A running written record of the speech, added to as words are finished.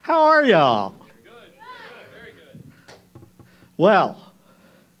How are y'all? Good. Very good. Well,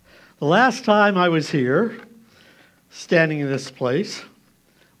 the last time I was here, standing in this place,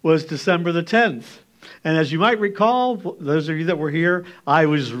 was December the 10th. And as you might recall, those of you that were here, I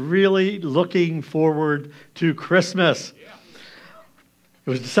was really looking forward to Christmas. Yeah. It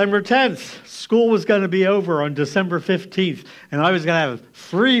was December 10th. School was going to be over on December 15th. And I was going to have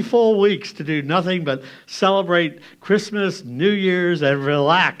 3 full weeks to do nothing but celebrate Christmas, New Year's, and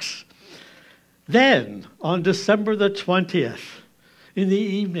relax. Then, on December the 20th, in the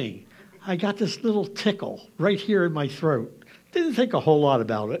evening, I got this little tickle right here in my throat. Didn't think a whole lot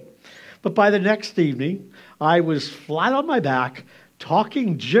about it. But by the next evening, I was flat on my back,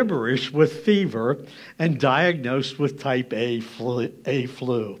 talking gibberish with fever, and diagnosed with type A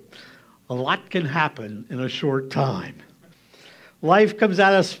flu. A lot can happen in a short time. Life comes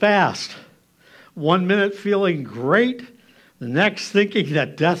at us fast. 1 minute feeling great, the next thinking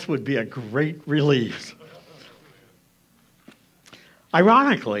that death would be a great relief.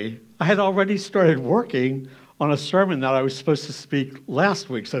 Ironically, I had already started working on a sermon that I was supposed to speak last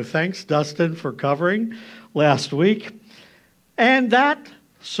week. So thanks, Dustin, for covering last week. And that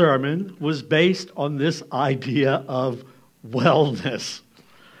sermon was based on this idea of wellness.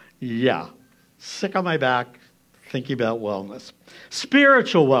 Yeah, sick on my back, thinking about wellness.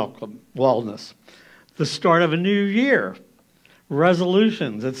 Spiritual wellness. The start of a new year.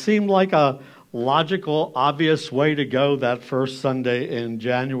 Resolutions. It seemed like a logical, obvious way to go that first Sunday in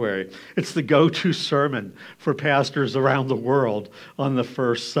January. It's the go-to sermon for pastors around the world on the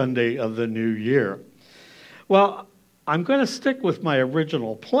first Sunday of the new year. Well, I'm going to stick with my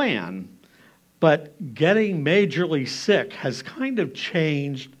original plan, but getting majorly sick has kind of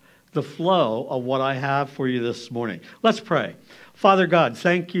changed the flow of what I have for you this morning. Let's pray. Father God,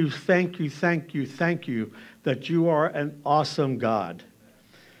 thank you that you are an awesome God.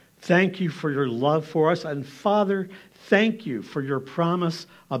 Thank you for your love for us. And Father, thank you for your promise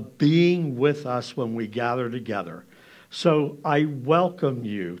of being with us when we gather together. So I welcome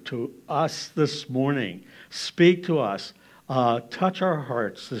you to us this morning. Speak to us. Touch our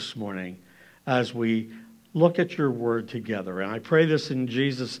hearts this morning as we look at your word together. And I pray this in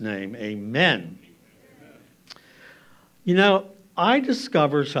Jesus' name. Amen. You know, I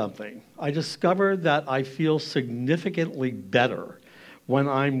discovered something. I discovered that I feel significantly better when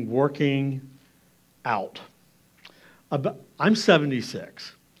I'm working out. I'm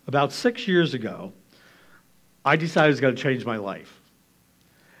 76. About 6 years ago, I decided I was going to change my life.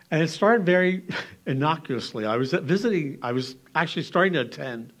 And it started very innocuously. I was actually starting to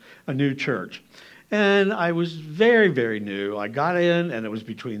attend a new church. And I was very, very new. I got in, and it was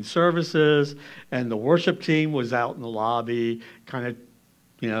between services, and the worship team was out in the lobby, kind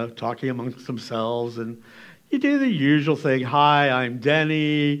of, talking amongst themselves. And you do the usual thing. Hi, I'm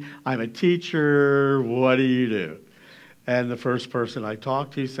Denny. I'm a teacher. What do you do? And the first person I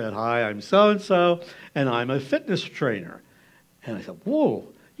talked to said, hi, I'm so-and-so, and I'm a fitness trainer. And I said, whoa,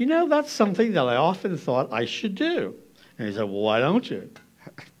 that's something that I often thought I should do. And he said, well, why don't you?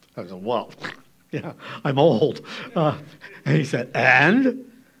 I said, well, yeah, I'm old. And he said, and? On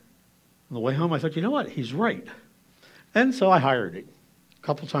the way home, I thought, you know what? He's right. And so I hired him a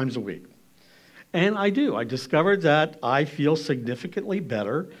couple times a week. And I do. I discovered that I feel significantly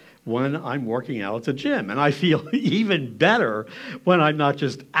better when I'm working out at the gym. And I feel even better when I'm not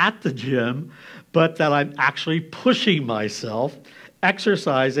just at the gym, but that I'm actually pushing myself,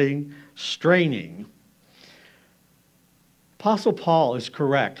 exercising, straining. Apostle Paul is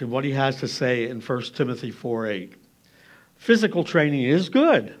correct in what he has to say in 1 Timothy 4:8. Physical training is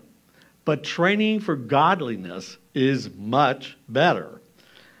good, but training for godliness is much better,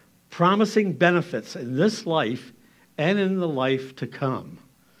 promising benefits in this life and in the life to come.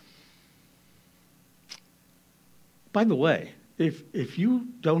 By the way, if you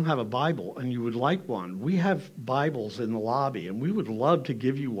don't have a Bible and you would like one, we have Bibles in the lobby, and we would love to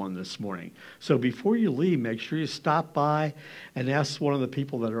give you one this morning. So before you leave, make sure you stop by and ask one of the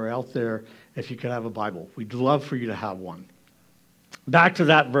people that are out there if you could have a Bible. We'd love for you to have one. Back to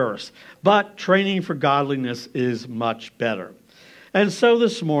that verse. But training for godliness is much better. And so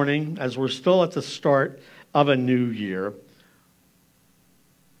this morning, as we're still at the start of a new year,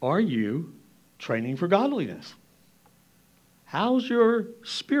 are you training for godliness? How's your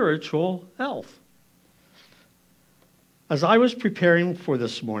spiritual health? As I was preparing for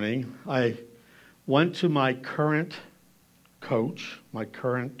this morning, I went to my current coach, my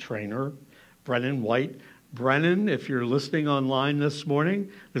current trainer, Brennan White. Brennan, if you're listening online this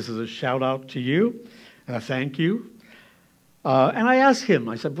morning, this is a shout out to you and a thank you. And I asked him,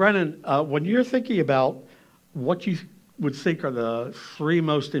 I said, Brennan, when you're thinking about what you would think are the three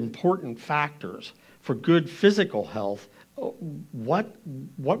most important factors for good physical health, what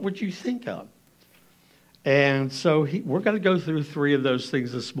would you think of? And so we're going to go through three of those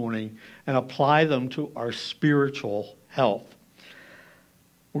things this morning and apply them to our spiritual health.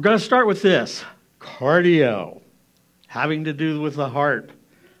 We're going to start with this, cardio, having to do with the heart,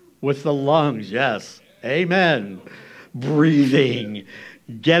 with the lungs, yes, amen. Breathing,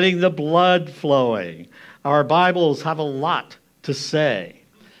 getting the blood flowing. Our Bibles have a lot to say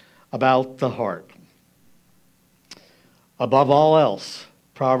about the heart. Above all else,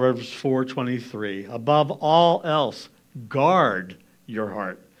 Proverbs 4:23, above all else, guard your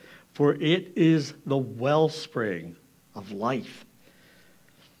heart, for it is the wellspring of life.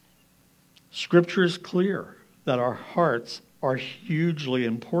 Scripture is clear that our hearts are hugely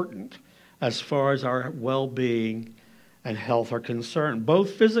important as far as our well-being and health are concerned,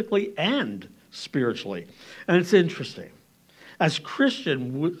 both physically and spiritually. And it's interesting. As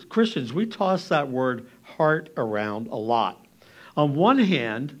Christians, we toss that word heart around a lot. On one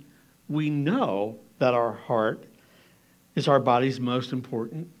hand, we know that our heart is our body's most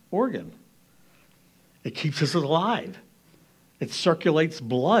important organ. It keeps us alive. It circulates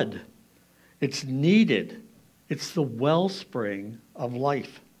blood. It's needed. It's the wellspring of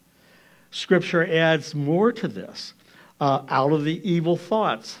life. Scripture adds more to this. Out of the evil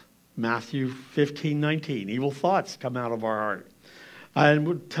thoughts, Matthew 15:19, evil thoughts come out of our heart. And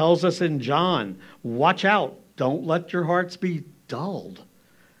it tells us in John, watch out, don't let your hearts be dulled.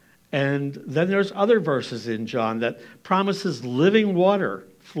 And then there's other verses in John that promises living water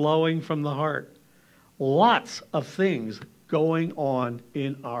flowing from the heart. Lots of things going on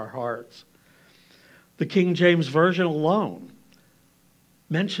in our hearts. The King James Version alone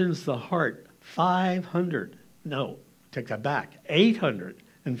mentions the heart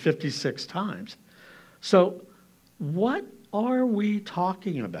 856 times. So what are we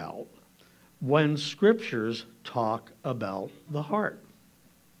talking about when scriptures talk about the heart?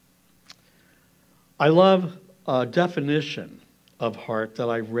 I love a definition of heart that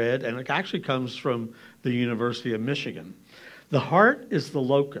I read, and it actually comes from the University of Michigan. The heart is the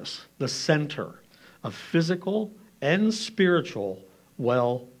locus, the center of physical and spiritual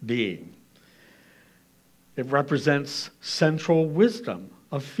well-being. It represents central wisdom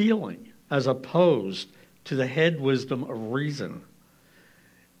of feeling as opposed to the head wisdom of reason.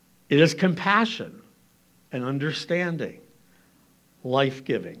 It is compassion and understanding,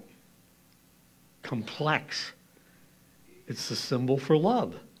 life-giving, complex. It's the symbol for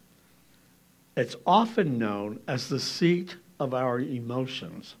love. It's often known as the seat of our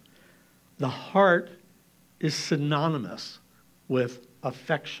emotions. The heart is synonymous with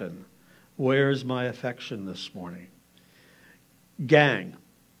affection. Where's my affection this morning? Gang,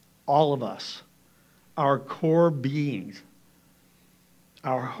 all of us, our core beings,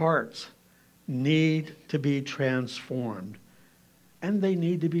 our hearts need to be transformed, and they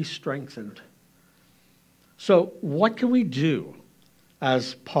need to be strengthened. So what can we do,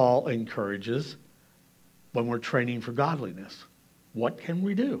 as Paul encourages, when we're training for godliness? What can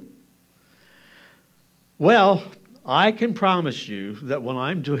we do? Well, I can promise you that when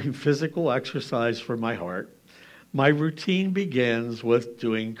I'm doing physical exercise for my heart, my routine begins with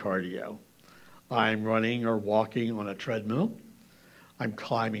doing cardio. I'm running or walking on a treadmill. I'm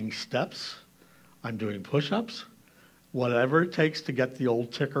climbing steps. I'm doing push-ups. Whatever it takes to get the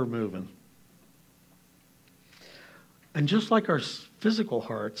old ticker moving. And just like our physical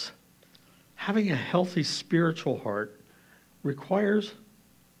hearts, having a healthy spiritual heart requires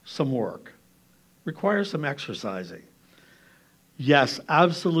some work, requires some exercising. Yes,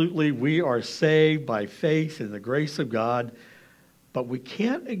 absolutely, we are saved by faith in the grace of God, but we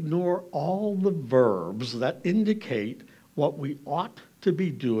can't ignore all the verbs that indicate what we ought to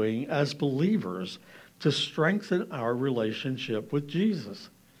be doing as believers to strengthen our relationship with Jesus.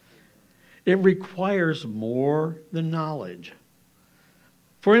 It requires more than knowledge.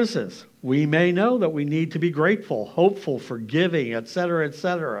 For instance, we may know that we need to be grateful, hopeful, forgiving, etc.,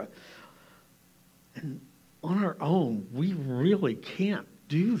 etc. And on our own, we really can't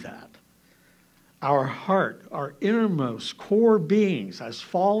do that. Our heart, our innermost core beings, as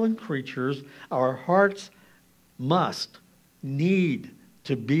fallen creatures, our hearts need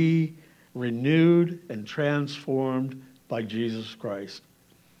to be renewed and transformed by Jesus Christ.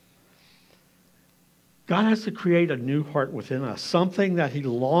 God has to create a new heart within us, something that he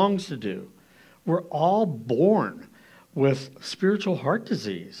longs to do. We're all born with spiritual heart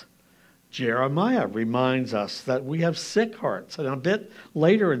disease. Jeremiah reminds us that we have sick hearts. And a bit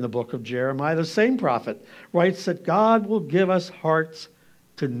later in the book of Jeremiah, the same prophet writes that God will give us hearts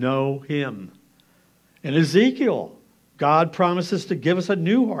to know him. In Ezekiel, God promises to give us a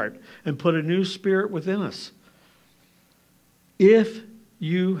new heart and put a new spirit within us. If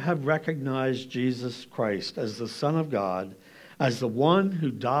you have recognized Jesus Christ as the Son of God, as the one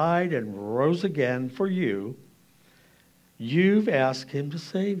who died and rose again for you, you've asked him to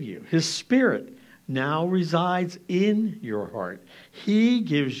save you. His Spirit now resides in your heart. He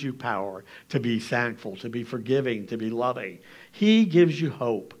gives you power to be thankful, to be forgiving, to be loving. He gives you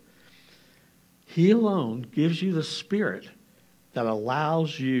hope. He alone gives you the Spirit that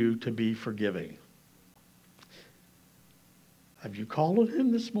allows you to be forgiving. Have you called on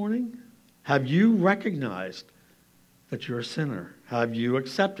him this morning? Have you recognized that you're a sinner? Have you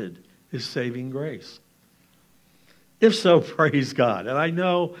accepted his saving grace? If so, praise God. And I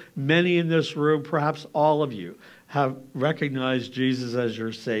know many in this room, perhaps all of you, have recognized Jesus as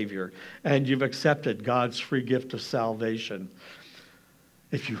your Savior, and you've accepted God's free gift of salvation.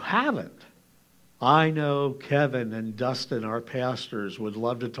 If you haven't, I know Kevin and Dustin, our pastors, would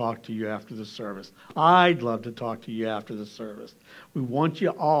love to talk to you after the service. I'd love to talk to you after the service. We want you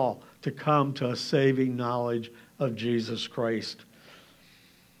all to come to a saving knowledge of Jesus Christ.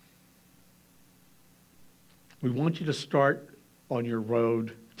 We want you to start on your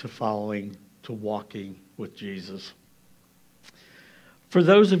road to walking with Jesus. For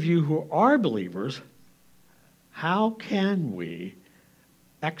those of you who are believers, how can we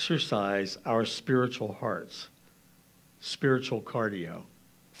exercise our spiritual hearts, spiritual cardio?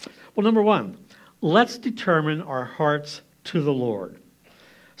 Well, number one, let's determine our hearts to the Lord.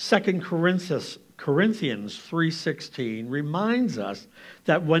 2 Corinthians 3:16 reminds us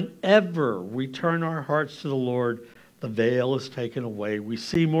that whenever we turn our hearts to the Lord, the veil is taken away. We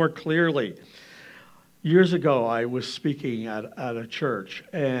see more clearly. Years ago, I was speaking at a church,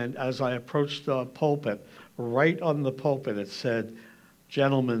 and as I approached the pulpit, right on the pulpit, it said,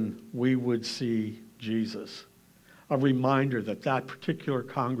 "Gentlemen, we would see Jesus." A reminder that that particular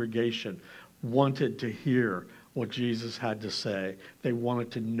congregation wanted to hear what Jesus had to say. They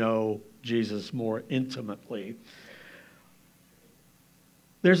wanted to know Jesus more intimately.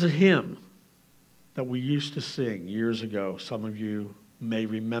 There's a hymn that we used to sing years ago. Some of you may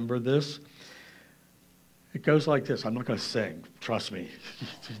remember this. It goes like this. I'm not going to sing. Trust me.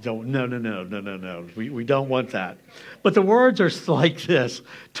 No. We don't want that. But the words are like this.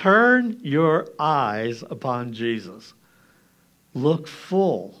 Turn your eyes upon Jesus. Look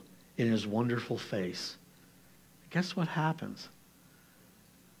full in his wonderful face. Guess what happens?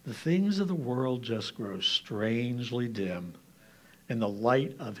 The things of the world just grow strangely dim in the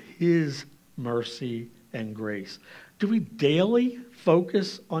light of his mercy and grace. Do we daily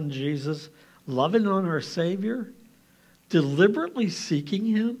focus on Jesus, loving on our Savior, deliberately seeking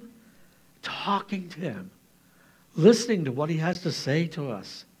him, talking to him, listening to what he has to say to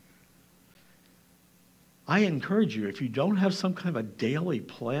us? I encourage you, if you don't have some kind of a daily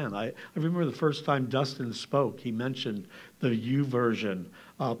plan, I remember the first time Dustin spoke, he mentioned the YouVersion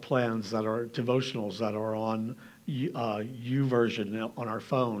plans that are devotionals that are on YouVersion on our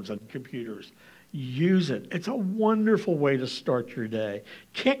phones and computers. Use it. It's a wonderful way to start your day.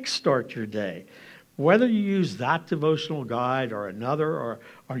 Kickstart your day. Whether you use that devotional guide or another,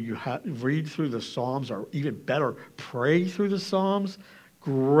 or you read through the Psalms, or even better, pray through the Psalms,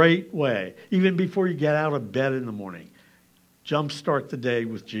 great way. Even before you get out of bed in the morning, jumpstart the day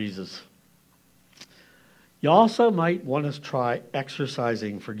with Jesus. You also might want to try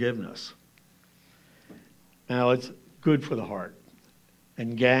exercising forgiveness. Now, it's good for the heart.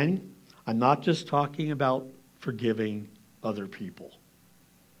 And gang, I'm not just talking about forgiving other people.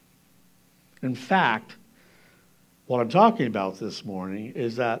 In fact, what I'm talking about this morning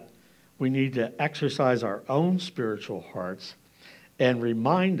is that we need to exercise our own spiritual hearts and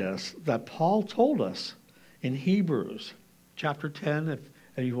remind us that Paul told us in Hebrews chapter 10, if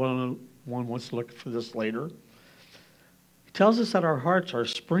anyone wants to look for this later, he tells us that our hearts are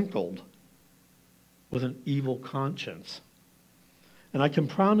sprinkled with an evil conscience. And I can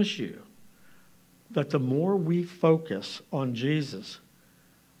promise you that the more we focus on Jesus,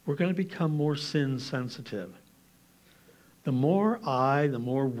 we're going to become more sin sensitive. The more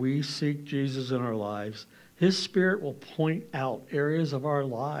we seek Jesus in our lives, his Spirit will point out areas of our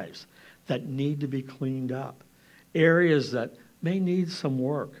lives that need to be cleaned up, areas that may need some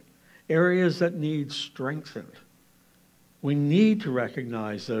work, areas that need strengthened. We need to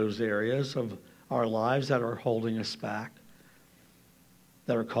recognize those areas of our lives that are holding us back,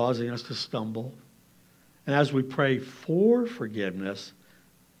 that are causing us to stumble. And as we pray for forgiveness,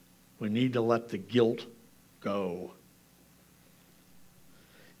 we need to let the guilt go.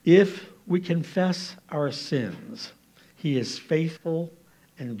 If we confess our sins, he is faithful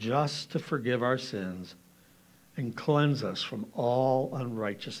and just to forgive our sins and cleanse us from all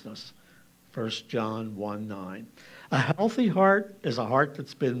unrighteousness. 1 John 1:9. A healthy heart is a heart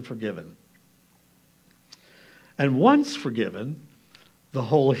that's been forgiven. And once forgiven, the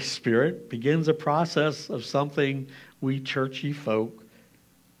Holy Spirit begins a process of something we churchy folk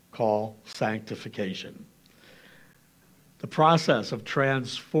call sanctification. The process of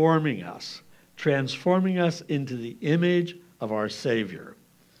transforming us into the image of our Savior.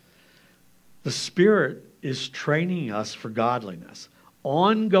 The Spirit is training us for godliness,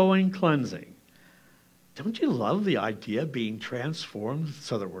 ongoing cleansing. Don't you love the idea of being transformed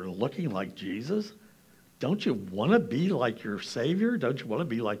so that we're looking like Jesus? Don't you want to be like your Savior? Don't you want to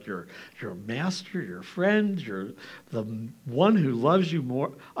be like your master, your friend, the one who loves you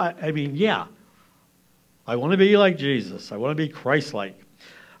more? I mean, yeah. I want to be like Jesus. I want to be Christ-like.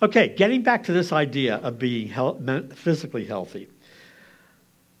 Okay, getting back to this idea of being physically healthy.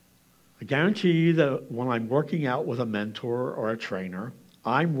 I guarantee you that when I'm working out with a mentor or a trainer,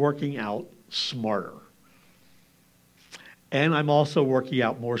 I'm working out smarter. And I'm also working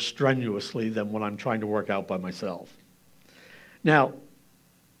out more strenuously than when I'm trying to work out by myself. Now,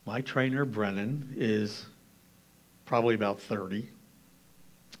 my trainer, Brennan, is probably about 30.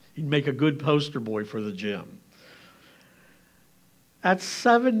 He'd make a good poster boy for the gym. At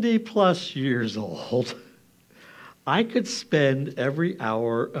 70 plus years old, I could spend every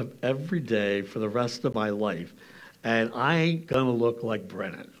hour of every day for the rest of my life, and I ain't going to look like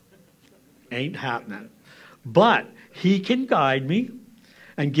Brennan. Ain't happening. But he can guide me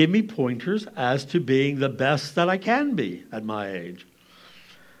and give me pointers as to being the best that I can be at my age.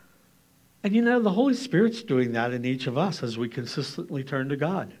 And you know, the Holy Spirit's doing that in each of us as we consistently turn to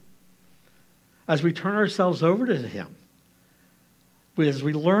God. As we turn ourselves over to Him. As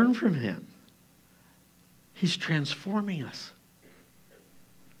we learn from Him. He's transforming us.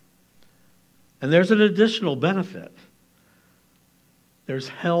 And there's an additional benefit. There's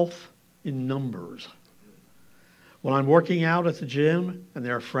health in numbers. When I'm working out at the gym and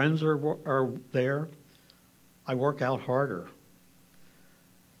their friends are there, I work out harder.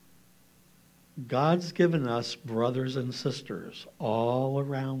 God's given us brothers and sisters all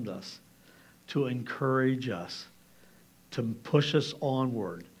around us to encourage us, to push us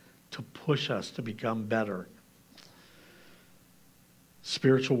onward, to push us to become better.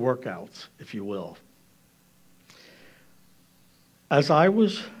 Spiritual workouts, if you will. As I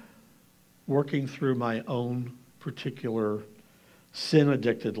was working through my own particular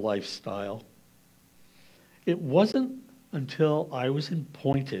sin-addicted lifestyle, it wasn't until I was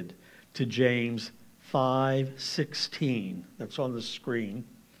pointed to James 5:16, that's on the screen,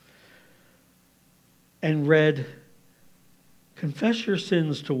 and read, "Confess your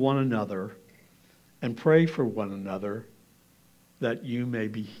sins to one another and pray for one another that you may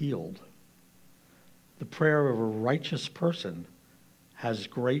be healed. The prayer of a righteous person has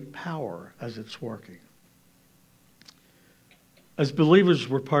great power as it's working." As believers,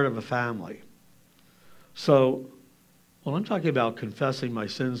 we're part of a family. So when I'm talking about confessing my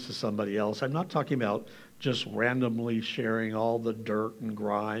sins to somebody else, I'm not talking about just randomly sharing all the dirt and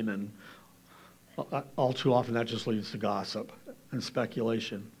grime, and all too often that just leads to gossip and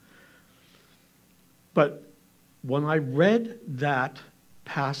speculation. But when I read that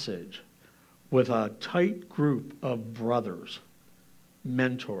passage with a tight group of brothers,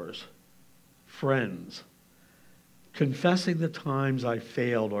 mentors, friends, confessing the times I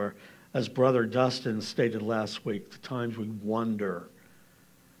failed, or as Brother Dustin stated last week, the times we wonder.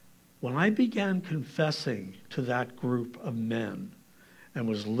 When I began confessing to that group of men and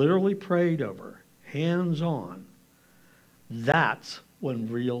was literally prayed over, hands-on, that's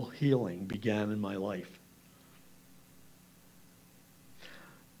when real healing began in my life.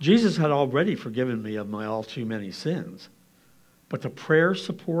 Jesus had already forgiven me of my all too many sins, but the prayer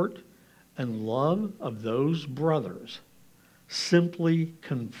support and love of those brothers simply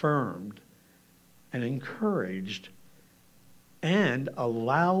confirmed and encouraged and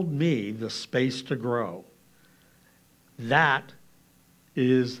allowed me the space to grow. That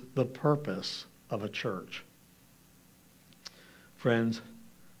is the purpose of a church. Friends,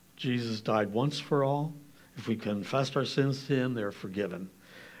 Jesus died once for all. If we confess our sins to Him, they're forgiven.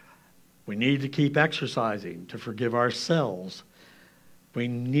 We need to keep exercising to forgive ourselves. We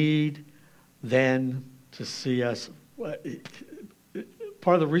need then to see us.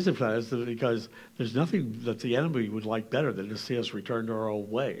 Part of the reason for that is that because there's nothing that the enemy would like better than to see us return to our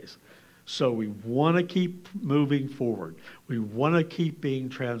old ways. So we want to keep moving forward. We want to keep being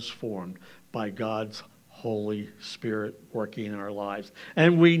transformed by God's Holy Spirit working in our lives.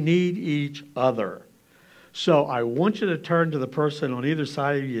 And we need each other. So I want you to turn to the person on either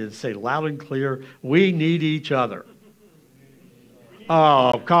side of you and say loud and clear, we need each other.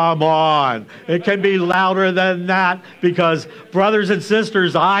 Oh, come on. It can be louder than that because, brothers and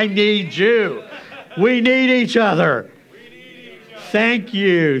sisters, I need you. We need each other. Thank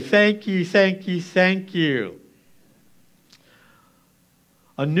you, thank you, thank you, thank you.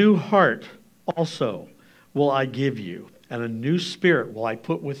 A new heart also will I give you, and a new spirit will I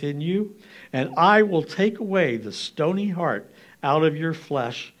put within you, and I will take away the stony heart out of your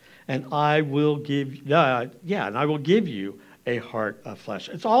flesh, and I will give you a heart of flesh.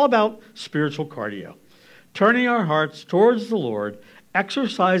 It's all about spiritual cardio. Turning our hearts towards the Lord,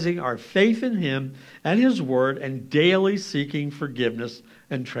 exercising our faith in Him and His Word, and daily seeking forgiveness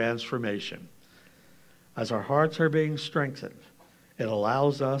and transformation. As our hearts are being strengthened, it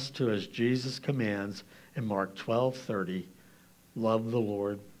allows us to, as Jesus commands in Mark 12:30, love the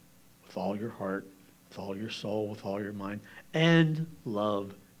Lord with all your heart, with all your soul, with all your mind, and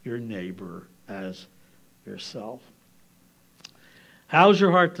love your neighbor as yourself. How's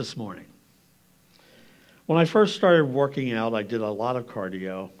your heart this morning? When I first started working out, I did a lot of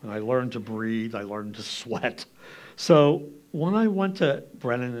cardio, and I learned to breathe, I learned to sweat. So when I went to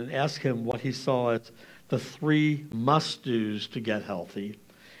Brennan and asked him what he saw as the 3 must-dos to get healthy,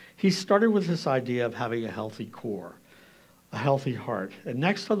 he started with this idea of having a healthy core, a healthy heart. And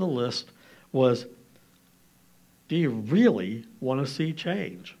next on the list was, do you really want to see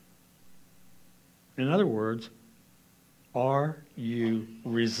change? In other words, are you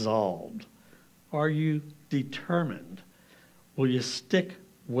resolved? Are you determined? Will you stick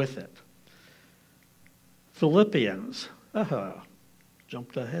with it? Philippians,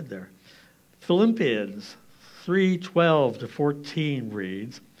 jumped ahead there. Philippians 3:12-14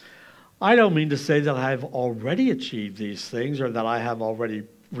 reads, I don't mean to say that I have already achieved these things or that I have already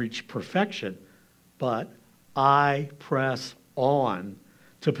reached perfection, but I press on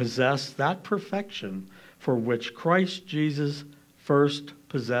to possess that perfection for which Christ Jesus first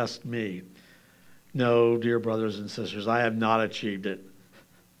possessed me. No, dear brothers and sisters, I have not achieved it.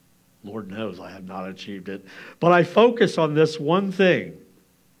 Lord knows I have not achieved it. But I focus on this one thing,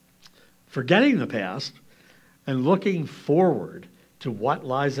 forgetting the past and looking forward to what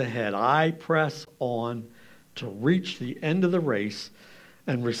lies ahead. I press on to reach the end of the race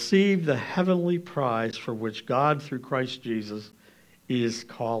and receive the heavenly prize for which God, through Christ Jesus, is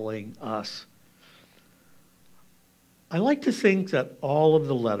calling us. I like to think that all of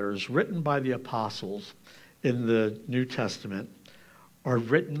the letters written by the apostles in the New Testament are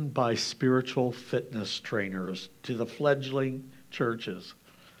written by spiritual fitness trainers to the fledgling churches,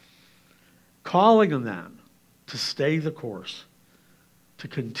 calling on them to stay the course, to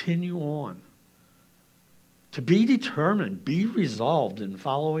continue on, to be determined, be resolved in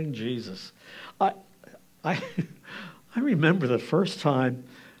following Jesus. I remember the first time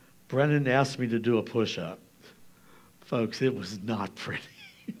Brennan asked me to do a push-up. Folks, it was not pretty.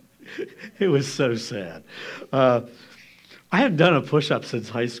 It was so sad. I hadn't done a push-up since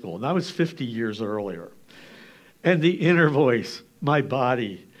high school, and that was 50 years earlier. And the inner voice, my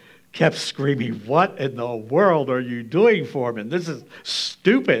body, kept screaming, what in the world are you doing, Foreman? This is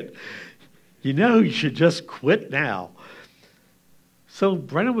stupid. You know, you should just quit now. So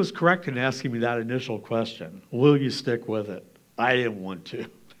Brennan was correct in asking me that initial question. Will you stick with it? I didn't want to.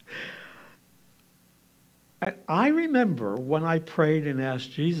 I remember when I prayed and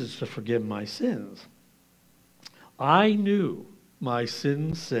asked Jesus to forgive my sins. I knew my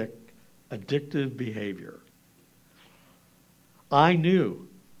sin-sick, addictive behavior. I knew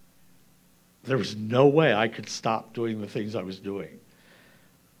there was no way I could stop doing the things I was doing.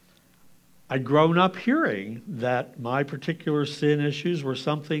 I'd grown up hearing that my particular sin issues were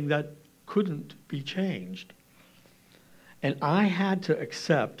something that couldn't be changed. And I had to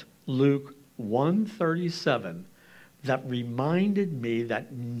accept Luke 1:37 that reminded me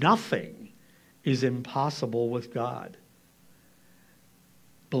that nothing is impossible with God.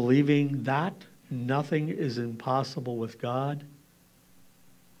 Believing that nothing is impossible with God,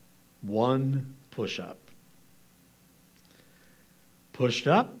 one push-up. Pushed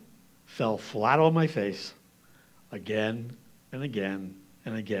up, fell flat on my face again and again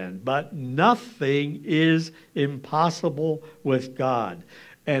and again. But nothing is impossible with God.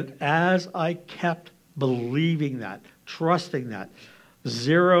 And as I kept believing that, trusting that,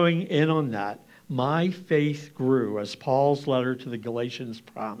 zeroing in on that, my faith grew, as Paul's letter to the Galatians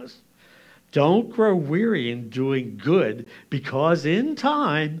promised. Don't grow weary in doing good, because in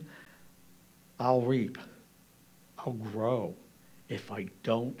time I'll reap. I'll grow if I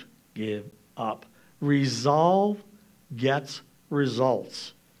don't give up. Resolve gets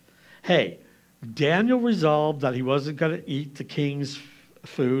results. Hey, Daniel resolved that he wasn't going to eat the king's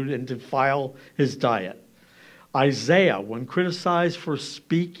food and defile his diet. Isaiah, when criticized for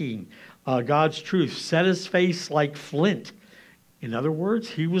speaking God's truth, set his face like flint. In other words,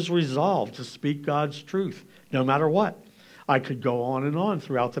 he was resolved to speak God's truth, no matter what. I could go on and on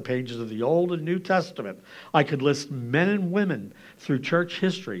throughout the pages of the Old and New Testament. I could list men and women through church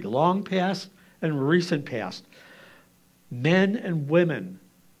history, long past and recent past. Men and women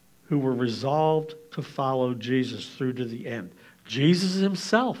who were resolved to follow Jesus through to the end. Jesus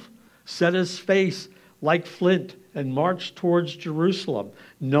himself set his face like flint and marched towards Jerusalem,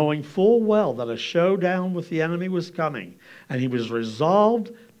 knowing full well that a showdown with the enemy was coming. And he was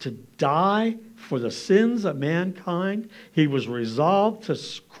resolved to die for the sins of mankind. He was resolved to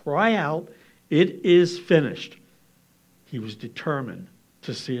cry out, "It is finished." He was determined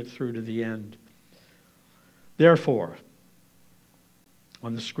to see it through to the end. Therefore,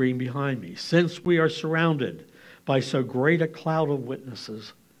 on the screen behind me, since we are surrounded by so great a cloud of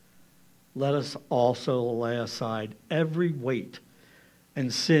witnesses, let us also lay aside every weight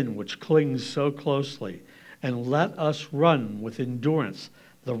and sin which clings so closely, and let us run with endurance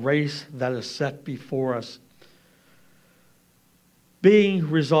the race that is set before us. Being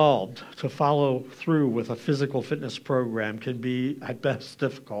resolved to follow through with a physical fitness program can be at best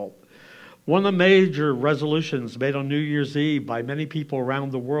difficult. One of the major resolutions made on New Year's Eve by many people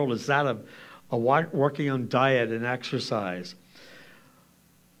around the world is that of working on diet and exercise.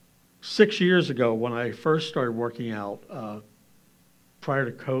 6 years ago, when I first started working out, prior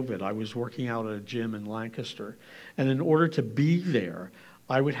to COVID, I was working out at a gym in Lancaster. And in order to be there,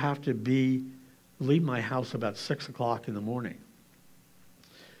 I would have to leave my house about 6 o'clock in the morning.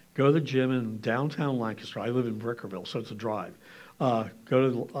 Go to the gym in downtown Lancaster. I live in Brickerville, so it's a drive. Go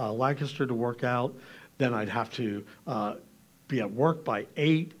to Lancaster to work out. Then I'd have to be at work by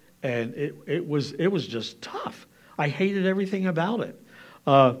 8, and it was just tough. I hated everything about it.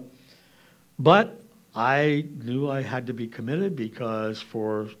 But I knew I had to be committed because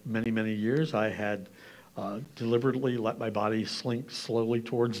for many, many years I had deliberately let my body slink slowly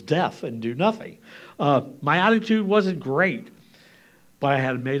towards death and do nothing. My attitude wasn't great, but I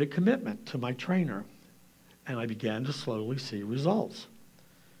had made a commitment to my trainer, and I began to slowly see results.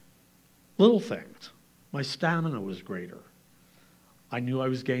 Little things. My stamina was greater. I knew I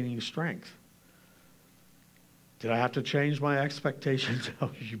was gaining strength. Did I have to change my expectations? Oh,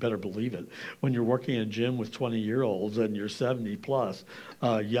 you better believe it. When you're working in a gym with 20-year-olds and you're 70 plus,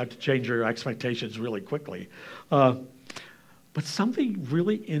 you have to change your expectations really quickly. But something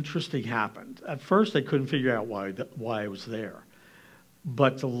really interesting happened. At first, I couldn't figure out why I was there.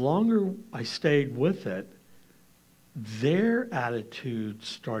 But the longer I stayed with it, their attitude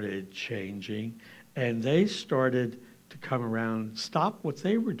started changing, and they started to come around, stop what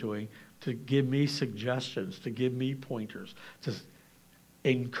they were doing, to give me suggestions, to give me pointers, to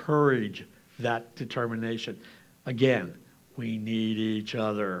encourage that determination. Again, we need each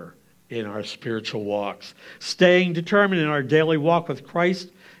other in our spiritual walks. Staying determined in our daily walk with Christ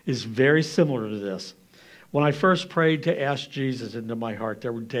is very similar to this. When I first prayed to ask Jesus into my heart,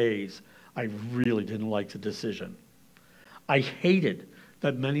 there were days I really didn't like the decision. I hated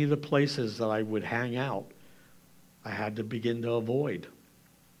that many of the places that I would hang out, I had to begin to avoid.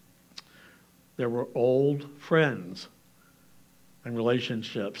 There were old friends and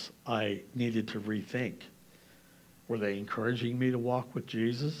relationships I needed to rethink. Were they encouraging me to walk with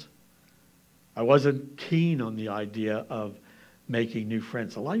Jesus? I wasn't keen on the idea of making new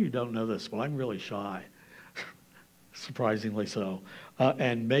friends. A lot of you don't know this, but I'm really shy, surprisingly so.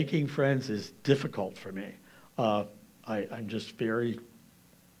 And making friends is difficult for me. I'm just very,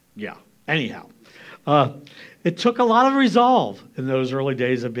 anyhow. It took a lot of resolve in those early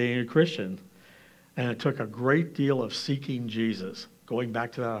days of being a Christian. And it took a great deal of seeking Jesus, going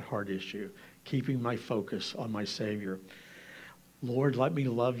back to that heart issue, keeping my focus on my Savior. Lord, let me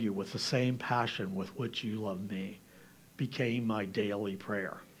love you with the same passion with which you love me, became my daily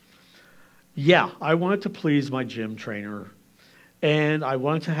prayer. Yeah, I wanted to please my gym trainer, and I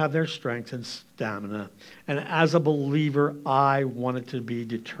wanted to have their strength and stamina. And as a believer, I wanted to be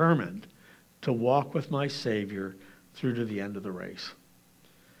determined to walk with my Savior through to the end of the race.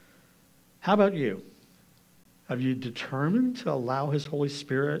 How about you? Have you determined to allow his Holy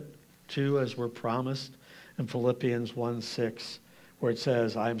Spirit to, as we're promised in Philippians 1:6, where it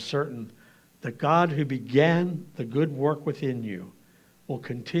says, I am certain that God who began the good work within you will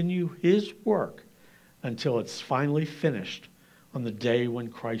continue his work until it's finally finished on the day when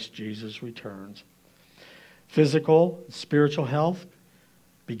Christ Jesus returns. Physical, spiritual health,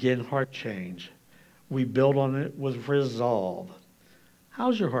 begin heart change. We build on it with resolve.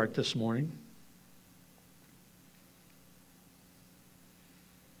 How's your heart this morning?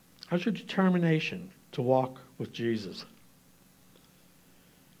 How's your determination to walk with Jesus?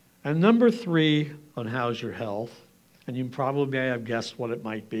 And number 3 on how's your health, and you probably may have guessed what it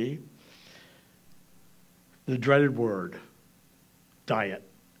might be, the dreaded word, diet,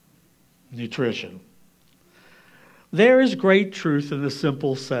 nutrition. There is great truth in the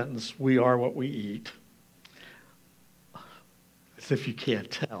simple sentence, we are what we eat. As if you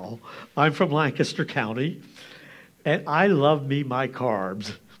can't tell, I'm from Lancaster County, and I love me my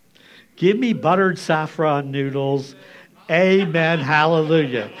carbs. Give me buttered saffron noodles. Amen,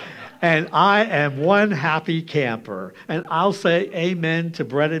 hallelujah. And I am one happy camper. And I'll say amen to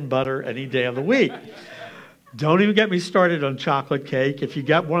bread and butter any day of the week. Don't even get me started on chocolate cake. If you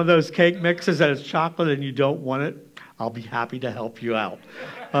get one of those cake mixes that is chocolate and you don't want it, I'll be happy to help you out.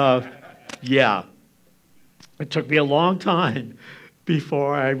 Yeah. It took me a long time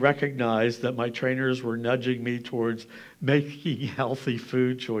before I recognized that my trainers were nudging me towards making healthy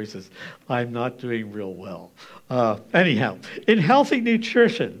food choices. I'm not doing real well. Anyhow, in healthy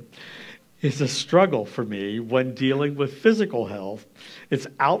nutrition is a struggle for me when dealing with physical health. It's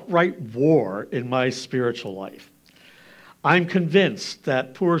outright war in my spiritual life. I'm convinced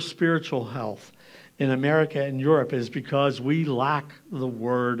that poor spiritual health in America and Europe is because we lack the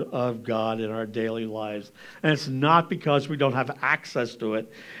Word of God in our daily lives. And it's not because we don't have access to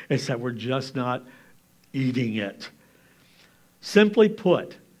it. It's that we're just not eating it. Simply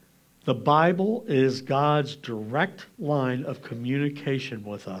put, the Bible is God's direct line of communication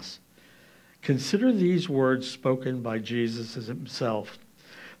with us. Consider these words spoken by Jesus himself.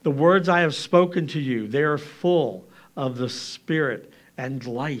 The words I have spoken to you, they are full of the Spirit and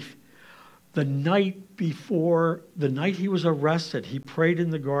life. The night he was arrested, he prayed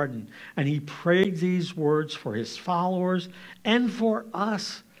in the garden, and he prayed these words for his followers and for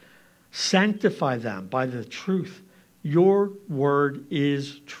us. Sanctify them by the truth. Your word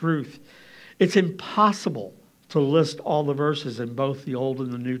is truth. It's impossible to list all the verses in both the Old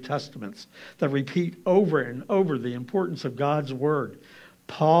and the New Testaments that repeat over and over the importance of God's word.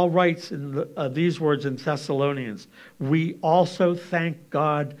 Paul writes in these words in Thessalonians, we also thank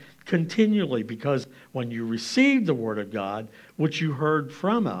God continually because when you received the word of God, which you heard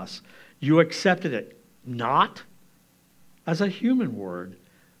from us, you accepted it not as a human word,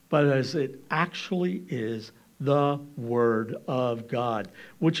 but as it actually is the word of God,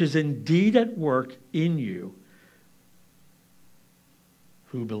 which is indeed at work in you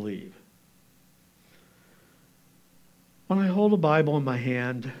who believe. When I hold a Bible in my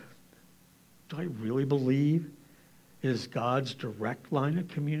hand, do I really believe it is God's direct line of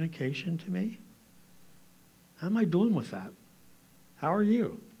communication to me? How am I doing with that? How are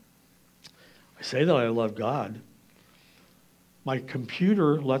you? I say that I love God. My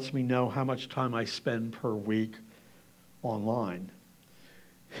computer lets me know how much time I spend per week online.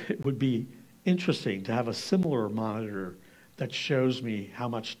 It would be interesting to have a similar monitor that shows me how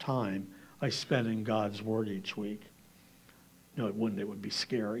much time I spend in God's Word each week. No, it wouldn't. It would be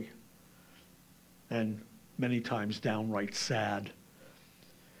scary. And many times downright sad.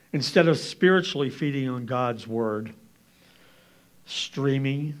 Instead of spiritually feeding on God's Word,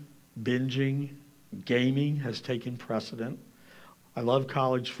 streaming, binging, gaming has taken precedent. I love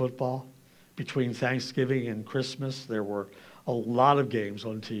college football. Between Thanksgiving and Christmas, there were a lot of games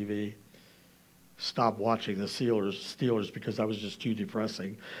on TV. Stopped watching the Steelers because that was just too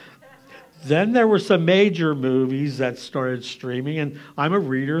depressing. Then there were some major movies that started streaming, and I'm a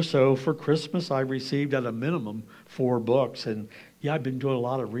reader, so for Christmas I received at a minimum 4 books. And yeah, I've been doing a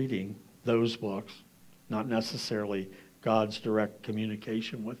lot of reading those books, not necessarily God's direct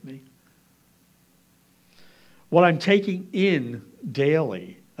communication with me. What I'm taking in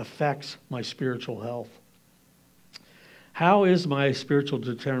daily affects my spiritual health. How is my spiritual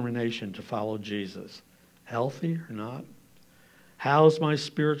determination to follow Jesus? Healthy or not? How's my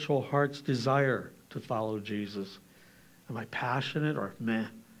spiritual heart's desire to follow Jesus? Am I passionate or meh?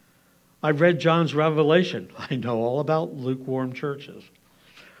 I've read John's Revelation. I know all about lukewarm churches.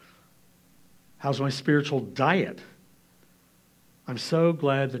 How's my spiritual diet? I'm so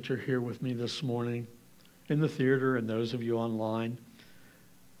glad that you're here with me this morning in the theater and those of you online.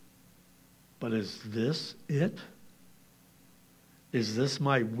 But is this it? Is this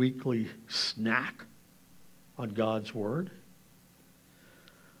my weekly snack on God's Word?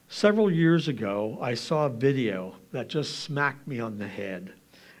 Several years ago, I saw a video that just smacked me on the head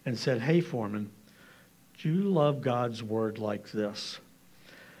and said, hey, Foreman, do you love God's Word like this?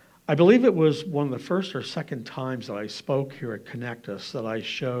 I believe it was one of the first or second times that I spoke here at Connect Us that I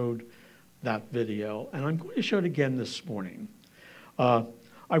showed that video, and I'm going to show it again this morning. I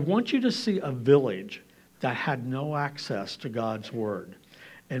want you to see a village that had no access to God's Word.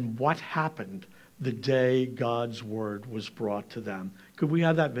 and what happened the day God's word was brought to them. Could we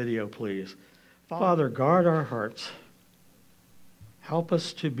have that video, please? Father, guard our hearts. Help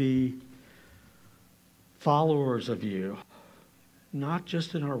us to be followers of you, not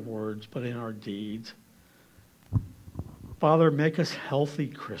just in our words, but in our deeds. Father, make us healthy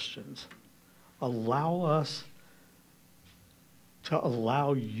Christians. Allow us to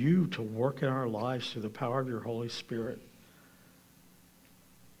allow you to work in our lives through the power of your Holy Spirit.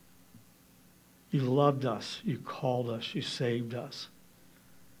 You loved us, you called us, you saved us.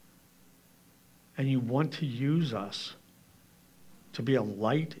 And you want to use us to be a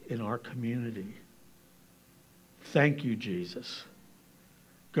light in our community. Thank you, Jesus.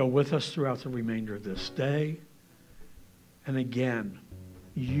 Go with us throughout the remainder of this day. And again,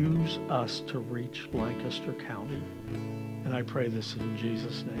 use us to reach Lancaster County. And I pray this in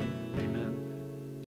Jesus' name. Amen.